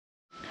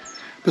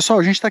Pessoal,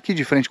 a gente está aqui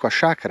de frente com a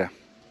chácara,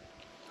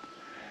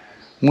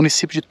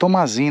 município de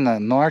Tomazina,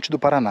 norte do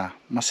Paraná.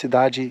 Uma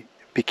cidade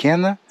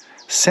pequena,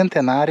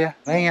 centenária.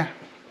 Lenha,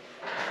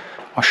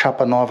 uma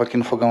chapa nova aqui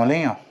no fogão a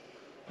lenha,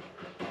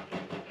 ó.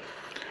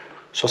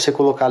 Só você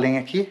colocar a lenha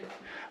aqui,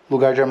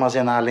 lugar de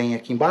armazenar a lenha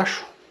aqui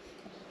embaixo.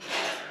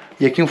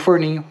 E aqui um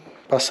forninho,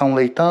 passar um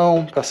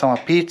leitão, passar uma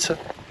pizza.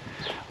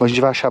 Hoje a gente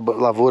vai achar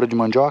lavoura de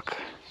mandioca,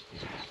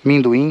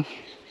 minduim,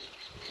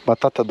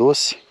 batata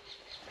doce.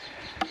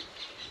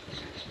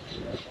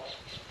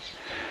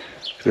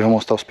 Eu vou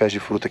mostrar os pés de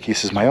fruta aqui,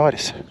 esses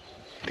maiores.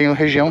 Tem uma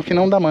região que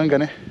não dá manga,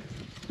 né?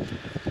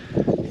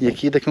 E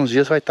aqui daqui uns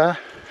dias vai estar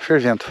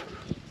fervendo.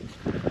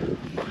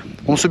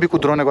 Vamos subir com o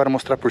drone agora e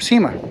mostrar por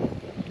cima.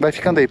 Vai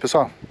ficando aí,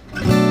 pessoal.